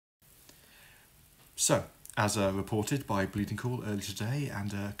So, as reported by Bleeding Cool earlier today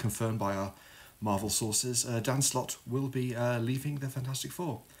and confirmed by our Marvel sources, Dan Slott will be leaving the Fantastic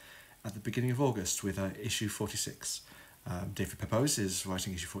Four at the beginning of August with issue 46. David Pepose is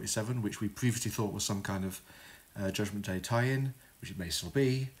writing issue 47, which we previously thought was some kind of Judgment Day tie-in, which it may still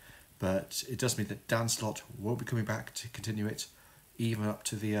be, but it does mean that Dan Slott won't be coming back to continue it, even up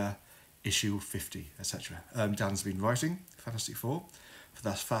to the issue 50, etc. Dan's been writing Fantastic Four for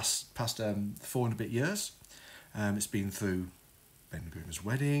the past 4 and a bit years. It's been through Ben Grimm's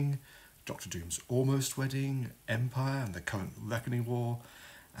wedding, Doctor Doom's almost wedding, Empire and the current Reckoning War,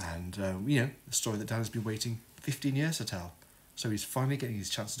 and the story that Dan has been waiting 15 years to tell. So he's finally getting his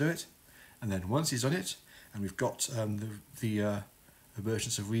chance to do it, and then once he's done it, and we've got the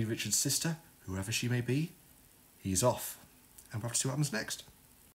emergence of Reed Richards' sister, whoever she may be, he's off, and we'll have to see what happens next.